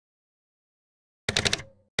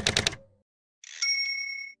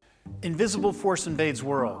Invisible force invades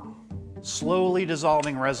world, slowly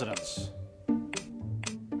dissolving residents.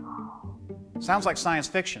 Sounds like science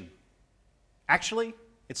fiction. Actually,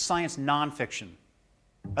 it's science nonfiction,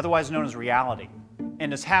 otherwise known as reality,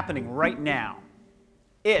 and it's happening right now.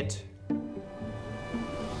 It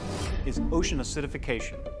is ocean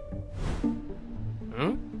acidification.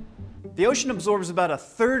 The ocean absorbs about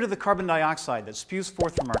 1/3 of the carbon dioxide that spews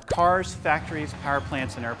forth from our cars, factories, power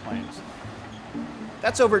plants, and airplanes.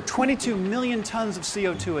 That's over 22 million tons of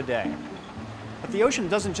CO2 a day. But the ocean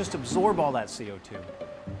doesn't just absorb all that CO2.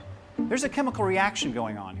 There's a chemical reaction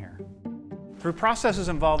going on here. Through processes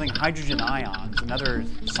involving hydrogen ions and other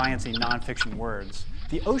sciencey nonfiction words,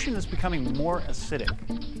 the ocean is becoming more acidic.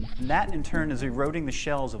 And that in turn is eroding the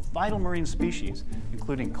shells of vital marine species,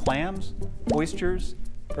 including clams, oysters,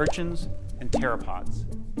 urchins, and pteropods.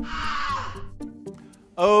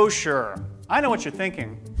 Oh sure, I know what you're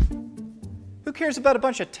thinking. Who cares about a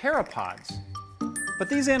bunch of pteropods? But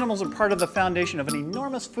these animals are part of the foundation of an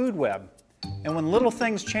enormous food web. And when little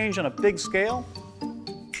things change on a big scale,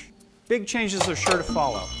 big changes are sure to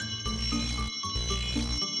follow.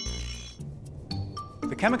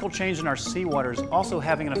 The chemical change in our seawater is also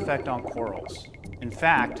having an effect on corals. In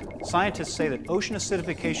fact, scientists say that ocean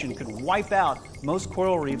acidification could wipe out most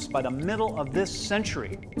coral reefs by the middle of this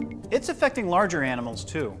century. It's affecting larger animals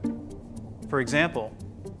too. For example,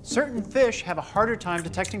 certain fish have a harder time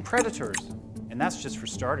detecting predators, and that's just for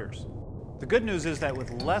starters. The good news is that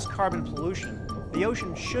with less carbon pollution, the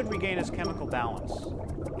ocean should regain its chemical balance.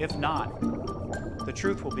 If not, the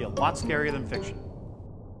truth will be a lot scarier than fiction.